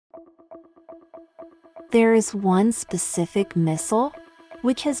There is one specific missile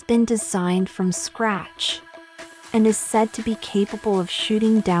which has been designed from scratch and is said to be capable of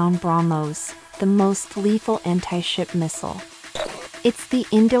shooting down BrahMos, the most lethal anti-ship missile. It's the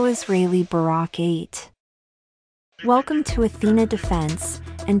Indo-Israeli Barak 8. Welcome to Athena Defense,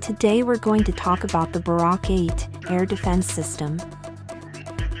 and today we're going to talk about the Barak 8 air defense system.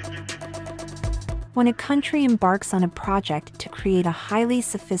 When a country embarks on a project to create a highly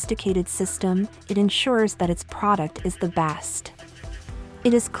sophisticated system, it ensures that its product is the best.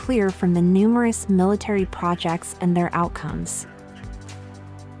 It is clear from the numerous military projects and their outcomes.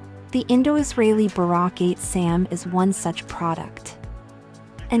 The Indo-Israeli Barak 8 SAM is one such product,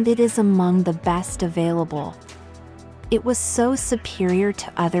 and it is among the best available. It was so superior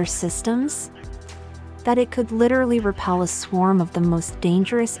to other systems that it could literally repel a swarm of the most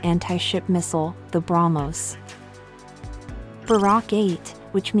dangerous anti-ship missile, the BrahMos. Barak 8,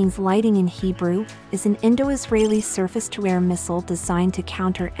 which means lighting in Hebrew, is an Indo-Israeli surface-to-air missile designed to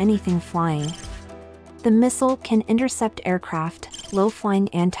counter anything flying. The missile can intercept aircraft, low-flying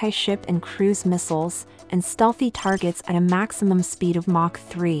anti-ship and cruise missiles, and stealthy targets at a maximum speed of Mach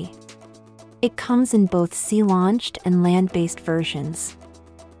 3. It comes in both sea-launched and land-based versions.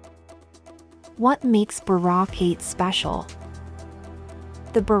 What makes Barak 8 special?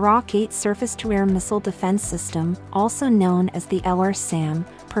 The Barak 8 surface-to-air missile defense system, also known as the LR-SAM,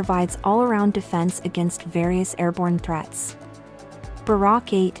 provides all-around defense against various airborne threats.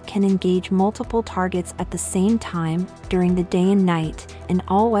 Barak 8 can engage multiple targets at the same time, during the day and night, in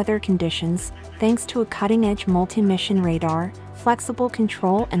all weather conditions, thanks to a cutting-edge multi-mission radar, flexible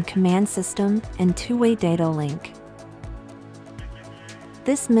control and command system, and two-way data link.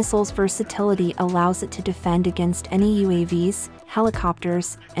 This missile's versatility allows it to defend against any UAVs,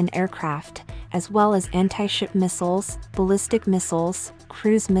 helicopters, and aircraft, as well as anti-ship missiles, ballistic missiles,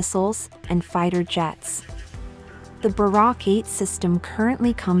 cruise missiles, and fighter jets. The Barak 8 system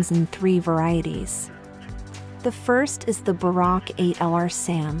currently comes in 3 varieties. The first is the Barak 8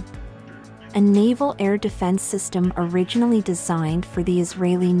 LR-SAM, a naval air defense system originally designed for the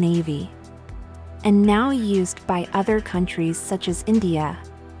Israeli Navy, and now used by other countries such as India.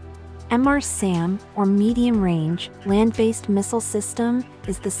 MR-SAM, or medium-range, land-based missile system,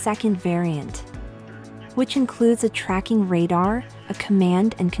 is the second variant, which includes a tracking radar, a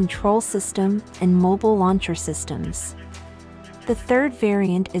command and control system, and mobile launcher systems. The third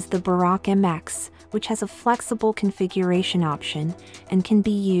variant is the Barak MX, which has a flexible configuration option and can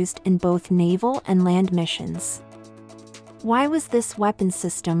be used in both naval and land missions. Why was this weapon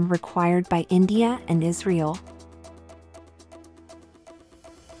system required by India and Israel?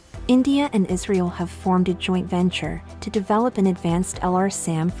 India and Israel have formed a joint venture to develop an advanced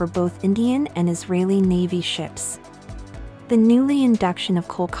LR-SAM for both Indian and Israeli Navy ships. The newly induction of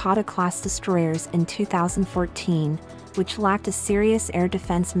Kolkata-class destroyers in 2014, which lacked a serious air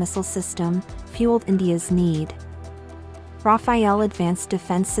defense missile system, fueled India's need. Rafael Advanced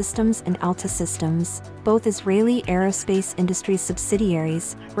Defense Systems and Alta Systems, both Israeli aerospace industry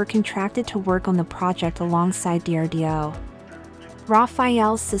subsidiaries, were contracted to work on the project alongside DRDO.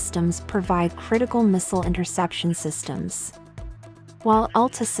 Rafael Systems provide critical missile interception systems, while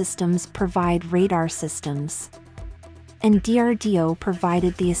Alta Systems provide radar systems, and DRDO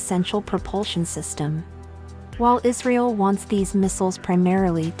provided the essential propulsion system. While Israel wants these missiles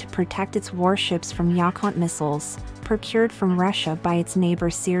primarily to protect its warships from Yakout missiles, procured from Russia by its neighbor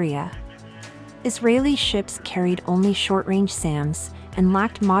Syria. Israeli ships carried only short-range SAMs and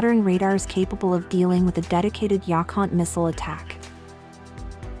lacked modern radars capable of dealing with a dedicated Yakout missile attack.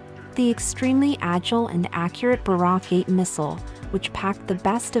 The extremely agile and accurate Barak 8 missile, which packed the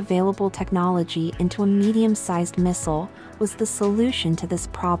best available technology into a medium-sized missile, was the solution to this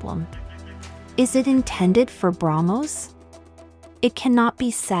problem. Is it intended for BrahMos? It cannot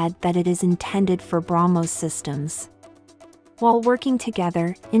be said that it is intended for BrahMos systems. While working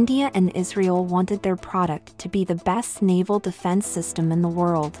together, India and Israel wanted their product to be the best naval defense system in the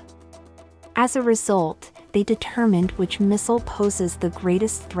world. As a result, they determined which missile poses the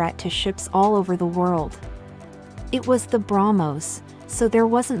greatest threat to ships all over the world. It was the BrahMos, so there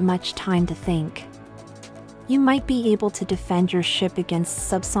wasn't much time to think. You might be able to defend your ship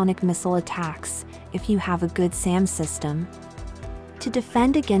against subsonic missile attacks if you have a good SAM system. To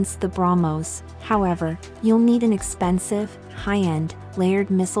defend against the BrahMos, however, you'll need an expensive, high-end,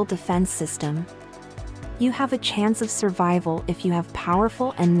 layered missile defense system. You have a chance of survival if you have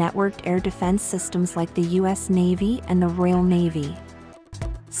powerful and networked air defense systems like the US Navy and the Royal Navy.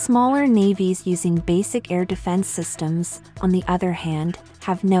 Smaller navies using basic air defense systems, on the other hand,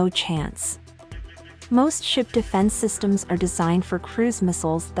 have no chance. Most ship defense systems are designed for cruise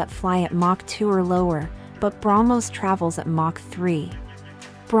missiles that fly at Mach 2 or lower, but BrahMos travels at Mach 3.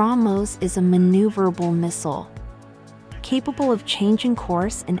 BrahMos is a maneuverable missile, capable of changing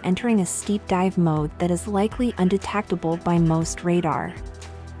course and entering a steep dive mode that is likely undetectable by most radar.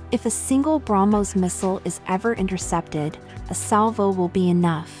 If a single BrahMos missile is ever intercepted, a salvo will be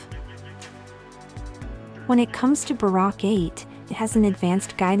enough. When it comes to Barak 8, it has an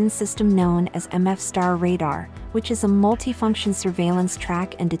advanced guidance system known as MF-STAR radar, which is a multifunction surveillance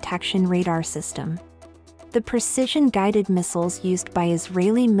track and detection radar system. The precision-guided missiles used by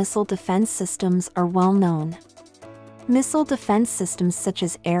Israeli missile defense systems are well known. Missile defense systems such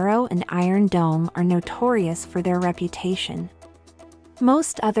as Arrow and Iron Dome are notorious for their reputation.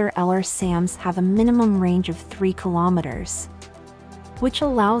 Most other LRSAMs have a minimum range of 3 kilometers, which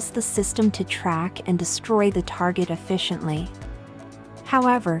allows the system to track and destroy the target efficiently.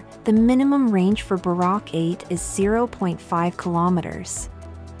 However, the minimum range for Barak 8 is 0.5 kilometers,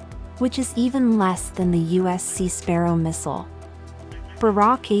 which is even less than the US Sea Sparrow missile.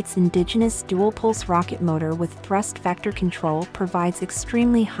 Barak 8's indigenous dual-pulse rocket motor with thrust vector control provides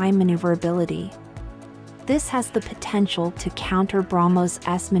extremely high maneuverability. This has the potential to counter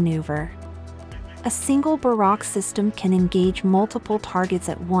BrahMos' maneuver. A single Barak system can engage multiple targets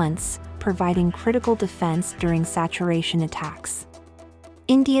at once, providing critical defense during saturation attacks.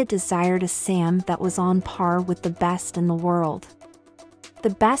 India desired a SAM that was on par with the best in the world. The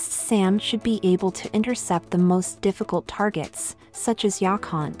best SAM should be able to intercept the most difficult targets, such as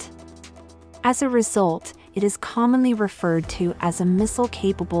Yakhant. As a result, it is commonly referred to as a missile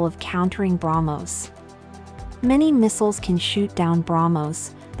capable of countering BrahMos. Many missiles can shoot down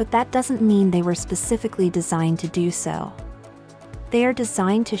BrahMos, but that doesn't mean they were specifically designed to do so. They are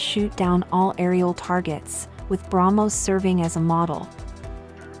designed to shoot down all aerial targets, with BrahMos serving as a model.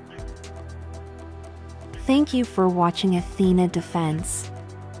 Thank you for watching Athena Defense.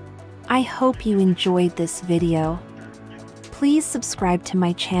 I hope you enjoyed this video. Please subscribe to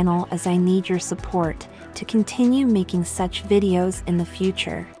my channel as I need your support to continue making such videos in the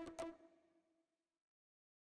future.